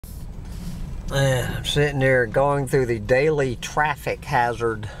I'm sitting there going through the daily traffic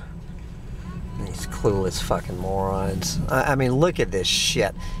hazard. These clueless fucking morons. I mean, look at this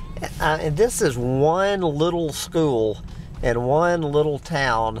shit. And this is one little school in one little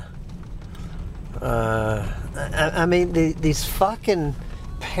town. I mean, these fucking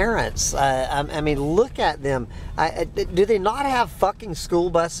parents. I mean, look at them. Do they not have fucking school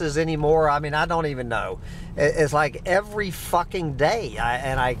buses anymore? I mean, I don't even know. It's like every fucking day.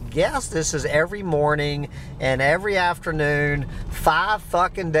 And I guess this is every morning and every afternoon, 5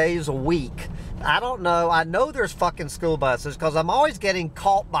 fucking days a week. I don't know. I know there's fucking school buses because I'm always getting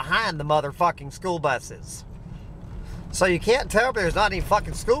caught behind the motherfucking school buses. So you can't tell me there's not any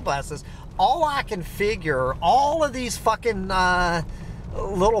fucking school buses. All I can figure, all of these fucking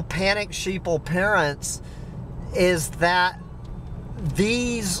little panic sheeple parents, is that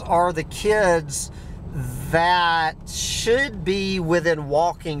these are the kids that should be within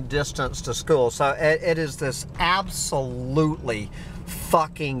walking distance to school. So it is this absolutely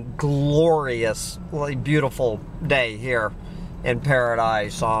fucking gloriously beautiful day here in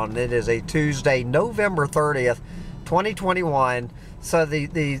paradise. It is a Tuesday, November 30th, 2021. So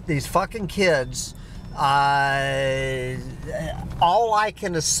these fucking kids, all I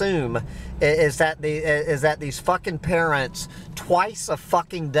can assume is that these fucking parents twice a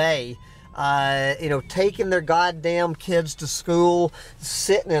fucking day, you know, taking their goddamn kids to school,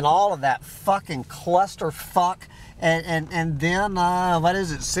 sitting in all of that fucking clusterfuck, and then what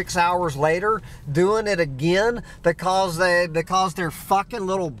is it, 6 hours later doing it again because their fucking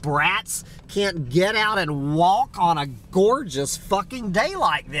little brats can't get out and walk on a gorgeous fucking day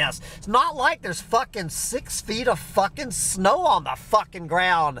like this. It's not like there's fucking 6 feet of fucking snow on the fucking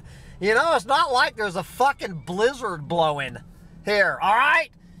ground. You know, it's not like there's a fucking blizzard blowing here, all right?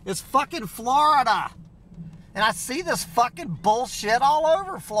 It's fucking Florida. And I see this fucking bullshit all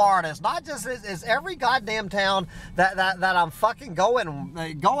over Florida. It's not just, it's every goddamn town that I'm fucking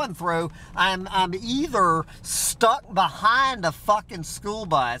going through. I'm either stuck behind a fucking school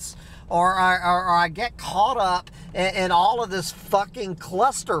bus, or I get caught up in all of this fucking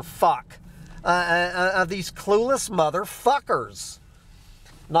clusterfuck of these clueless motherfuckers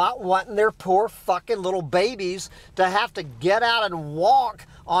not wanting their poor fucking little babies to have to get out and walk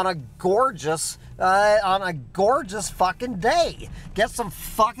on a gorgeous fucking day. Get some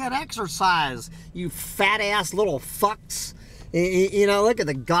fucking exercise, you fat ass little fucks. You know, look at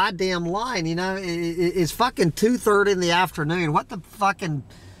the goddamn line. You know, it's fucking 2:30 in the afternoon. What the fucking,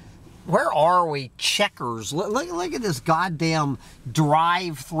 where are we? Checkers. Look at this goddamn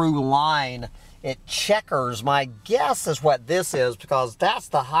drive-through line at Checkers. My guess is what this is, because that's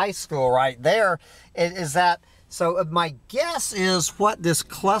the high school right there. Is that, so my guess is what this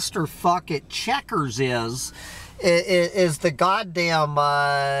clusterfuck at Checkers is the goddamn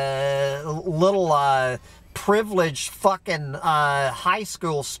little privileged fucking high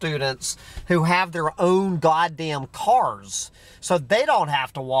school students who have their own goddamn cars, so they don't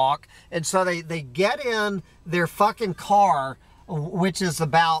have to walk, and so they get in their fucking car, which is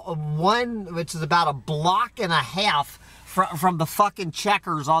about a block and a half from the fucking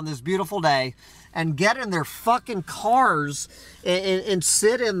Checkers on this beautiful day, and get in their fucking cars and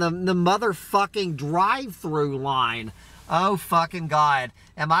sit in the motherfucking drive-through line. Oh fucking God.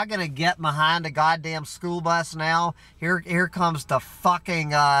 Am I gonna get behind a goddamn school bus now? Here comes the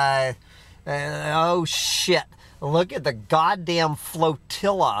fucking, oh shit. Look at the goddamn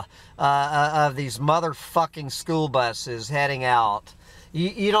flotilla of these motherfucking school buses heading out.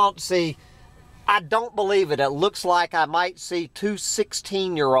 You don't see, I don't believe it. It looks like I might see 2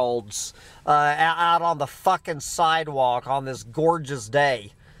 16-year-olds out on the fucking sidewalk on this gorgeous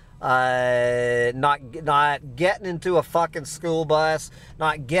day. Not getting into a fucking school bus,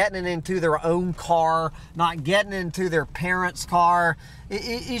 not getting into their own car, not getting into their parents' car.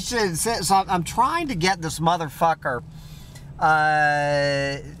 So I'm trying to get this motherfucker,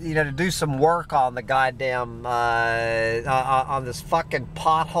 you know, to do some work on the goddamn, on this fucking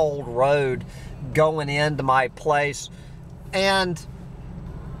potholed road going into my place. And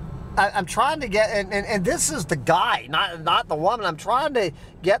I'm trying to get, and this is the guy, not the woman. I'm trying to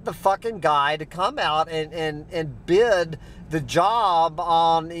get the fucking guy to come out and bid the job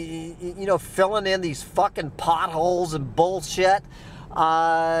on, you know, filling in these fucking potholes and bullshit.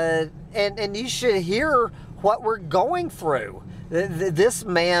 And you should hear what we're going through. This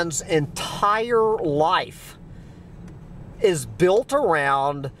man's entire life is built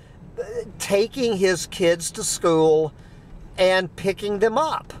around taking his kids to school and picking them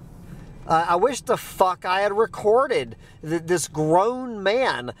up. I wish the fuck I had recorded this grown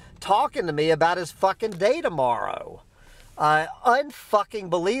man talking to me about his fucking day tomorrow. Unfucking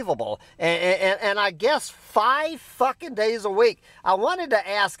believable. And I guess 5 fucking days a week. I wanted to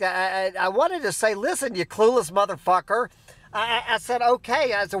ask, I wanted to say, listen, you clueless motherfucker. I said,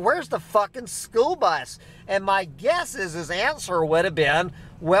 okay. I said, where's the fucking school bus? And my guess is his answer would have been,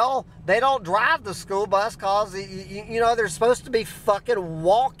 well, they don't drive the school bus because, you know, they're supposed to be fucking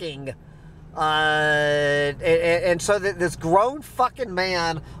walking. And so this grown fucking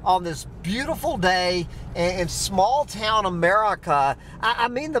man on this beautiful day in small town America, I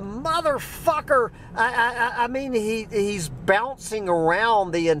mean, the motherfucker, I mean, he's bouncing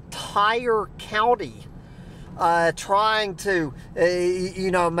around the entire county, trying to,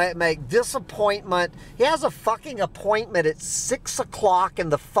 you know, make disappointment. He has a fucking appointment at 6 o'clock in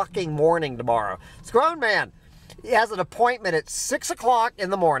the fucking morning tomorrow. It's a grown man. He has an appointment at 6 o'clock in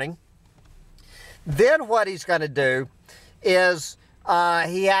the morning. Then what he's going to do is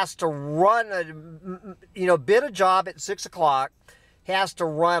he has to run, you know, bid a job at 6 o'clock. He has to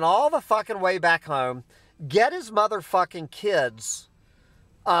run all the fucking way back home, get his motherfucking kids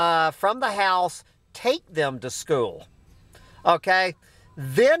from the house, take them to school. Okay?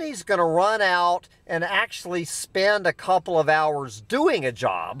 Then he's going to run out and actually spend a couple of hours doing a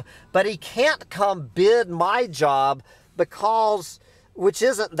job, but he can't come bid my job because, which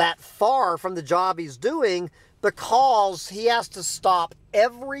isn't that far from the job he's doing, because he has to stop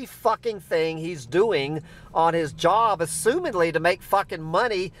every fucking thing he's doing on his job, assumedly to make fucking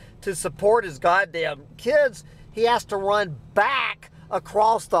money to support his goddamn kids. He has to run back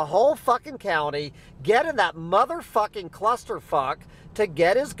across the whole fucking county, get in that motherfucking clusterfuck to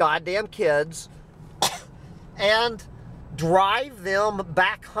get his goddamn kids and drive them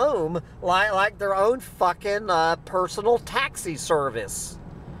back home like their own fucking personal taxi service.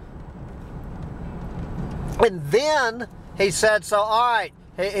 And then he said, so all right,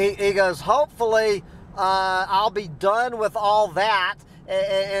 he goes, hopefully I'll be done with all that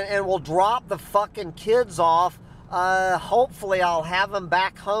and we'll drop the fucking kids off. Hopefully I'll have them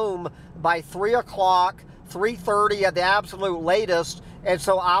back home by 3 o'clock, 3:30 at the absolute latest. And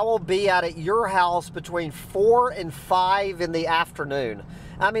so I will be out at your house between 4 and 5 in the afternoon.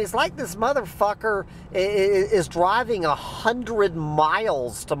 I mean, it's like this motherfucker is driving 100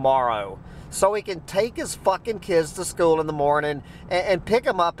 miles tomorrow so he can take his fucking kids to school in the morning and pick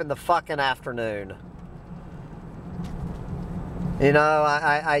them up in the fucking afternoon. You know,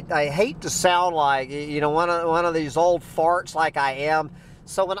 I hate to sound like, you know, one of these old farts like I am.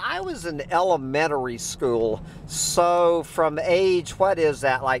 So when I was in elementary school, so from age, what is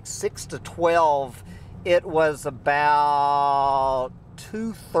that, like 6 to 12, it was about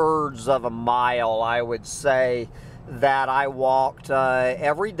 2/3 of a mile, I would say, that I walked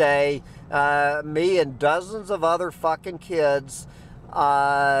every day. Me and dozens of other fucking kids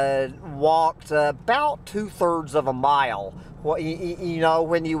walked about 2/3 of a mile. Well, you know,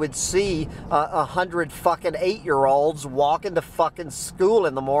 when you would see 100 fucking 8-year-olds walking to fucking school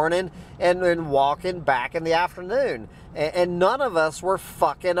in the morning and walking back in the afternoon. And none of us were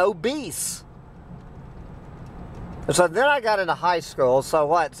fucking obese. So then I got into high school. So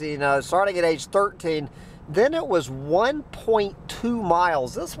what, you know, starting at age 13, then it was 1.2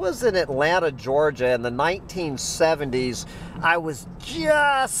 miles. This was in Atlanta, Georgia in the 1970s. I was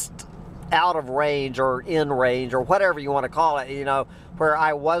just out of range or in range or whatever you want to call it, you know, where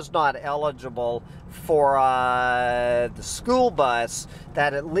I was not eligible for the school bus,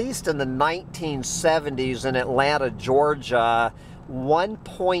 that at least in the 1970s in Atlanta, Georgia,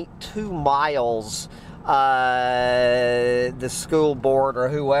 1.2 miles, the school board or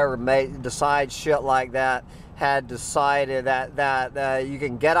whoever decides shit like that had decided that you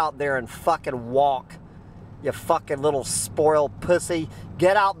can get out there and fucking walk. You fucking little spoiled pussy.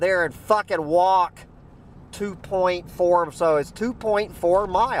 Get out there and fucking walk 2.4, so it's 2.4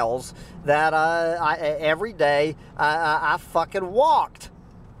 miles that every day I fucking walked.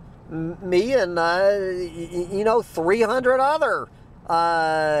 Me and, you know, 300 other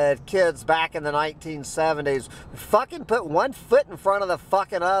kids back in the 1970s fucking put one foot in front of the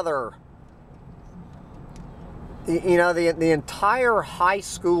fucking other. You know, the entire high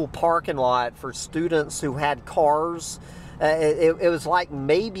school parking lot for students who had cars, it was like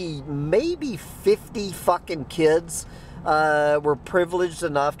maybe 50 fucking kids were privileged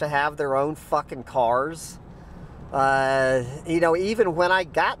enough to have their own fucking cars. You know, even when I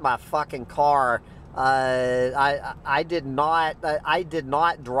got my fucking car, I did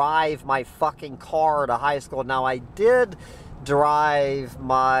not drive my fucking car to high school. Now I did drive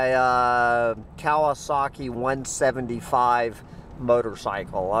my Kawasaki 175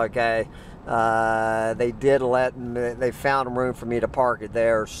 motorcycle. Okay, they did let me, they found room for me to park it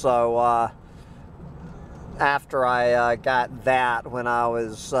there. So after I got that when I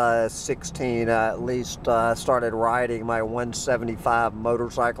was 16, at least started riding my 175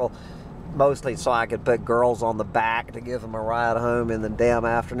 motorcycle, mostly so I could put girls on the back to give them a ride home in the damn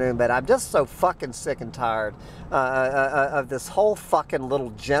afternoon. But I'm just so fucking sick and tired of this whole fucking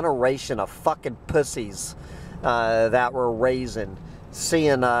little generation of fucking pussies that we're raising.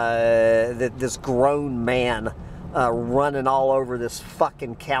 Seeing this grown man running all over this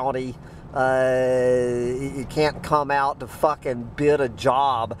fucking county. You can't come out to fucking bid a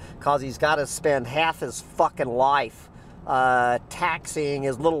job because he's got to spend half his fucking life taxiing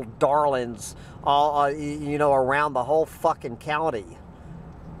his little darlings all you know, around the whole fucking county.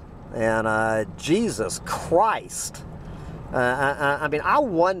 And Jesus Christ, I mean, I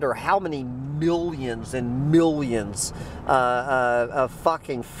wonder how many millions and millions of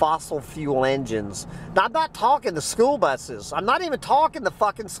fucking fossil fuel engines. Now, I'm not talking the school buses. I'm not even talking the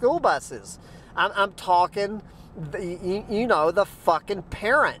fucking school buses. I'm talking, you know, the fucking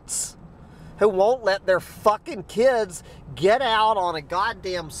parents who won't let their fucking kids get out on a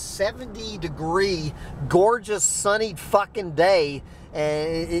goddamn 70-degree, gorgeous, sunny fucking day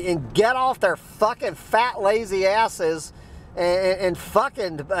and get off their fucking fat, lazy asses and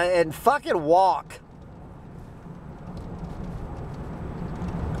fucking walk.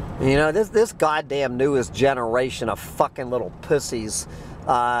 You know, this goddamn newest generation of fucking little pussies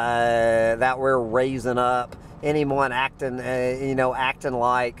that we're raising up. Anyone acting, you know, acting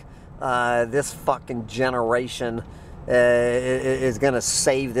like this fucking generation is gonna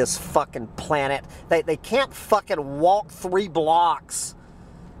save this fucking planet. They can't fucking walk 3 blocks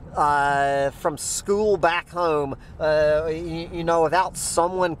from school back home, you know, without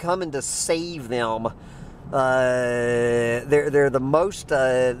someone coming to save them. They're the most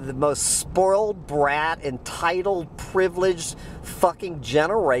spoiled brat, entitled, privileged fucking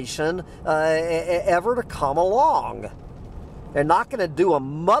generation ever to come along. They're not going to do a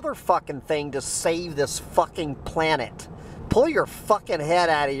motherfucking thing to save this fucking planet. Pull your fucking head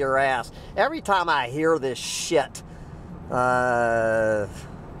out of your ass. Every time I hear this shit,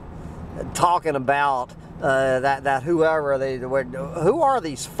 talking about that whoever who are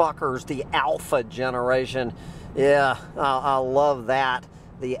these fuckers, the alpha generation? Yeah, I love that,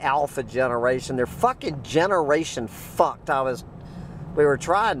 the alpha generation. They're fucking generation fucked. We were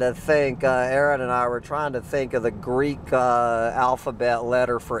trying to think, Aaron and I were trying to think of the Greek alphabet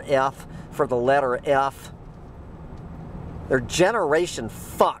letter for F, for the letter F. They're generation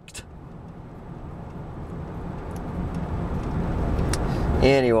fucked.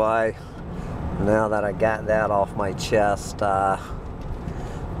 Anyway, now that I got that off my chest,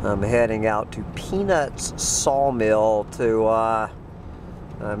 I'm heading out to Peanuts Sawmill to,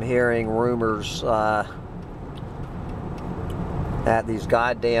 I'm hearing rumors that these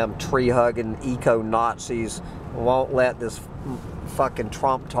goddamn tree-hugging eco-Nazis won't let this fucking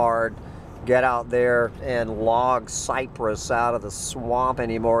Trump tard get out there and log cypress out of the swamp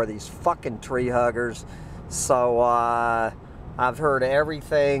anymore, these fucking tree-huggers. So, I've heard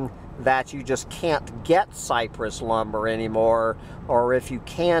everything that you just can't get cypress lumber anymore, or if you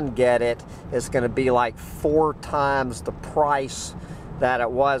can get it, it's going to be like 4 times the price that it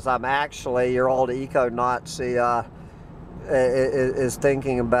was. I'm actually, your old eco-Nazi is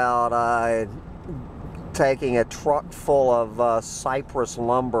thinking about taking a truck full of cypress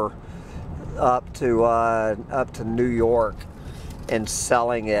lumber up to New York and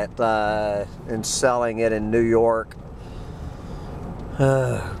selling it in New York.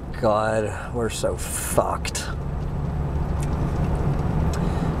 Oh God, we're so fucked.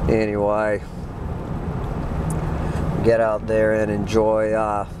 Anyway, get out there and enjoy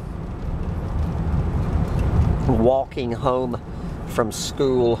walking home from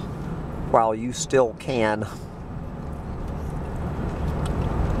school while you still can.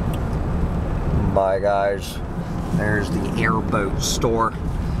 Bye, guys. There's the airboat store.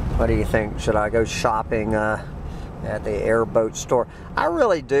 What do you think? Should I go shopping at the airboat store? I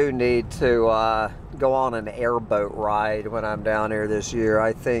really do need to go on an airboat ride when I'm down here this year.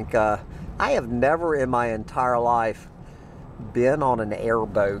 I think I have never in my entire life been on an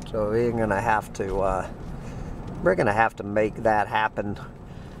airboat, so we're gonna have to make that happen.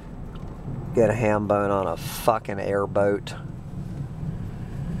 Get a ham bone on a fucking airboat.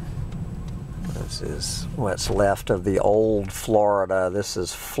 This is what's left of the old Florida. This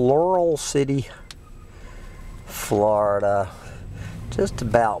is Floral City, Florida. Just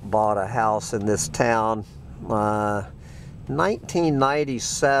about bought a house in this town.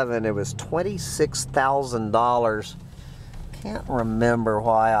 1997, it was $26,000. Can't remember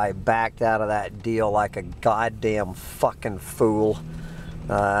why I backed out of that deal like a goddamn fucking fool.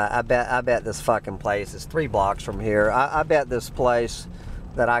 I bet this fucking place is 3 blocks from here. I bet this place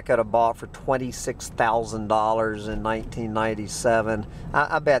that I could have bought for $26,000 in 1997.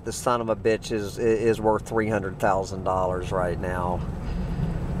 I bet the son of a bitch is worth $300,000 right now.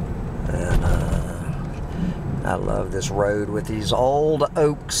 And I love this road with these old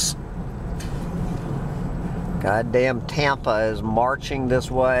oaks. Goddamn Tampa is marching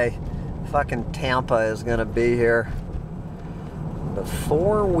this way. Fucking Tampa is gonna be here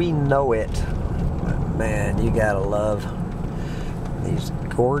before we know it. Man, you gotta love these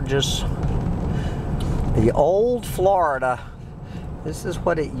gorgeous, the old Florida. This is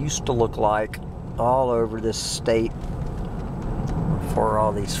what it used to look like all over this state before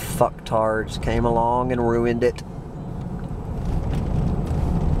all these fucktards came along and ruined it.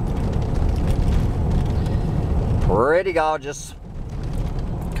 Pretty gorgeous.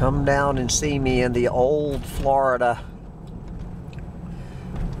 Come down and see me in the old Florida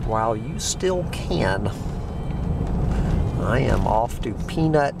while you still can. I am off to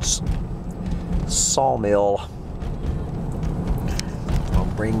Peanuts Sawmill. I'll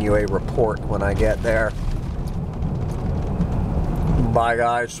bring you a report when I get there. Bye,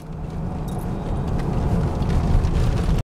 guys.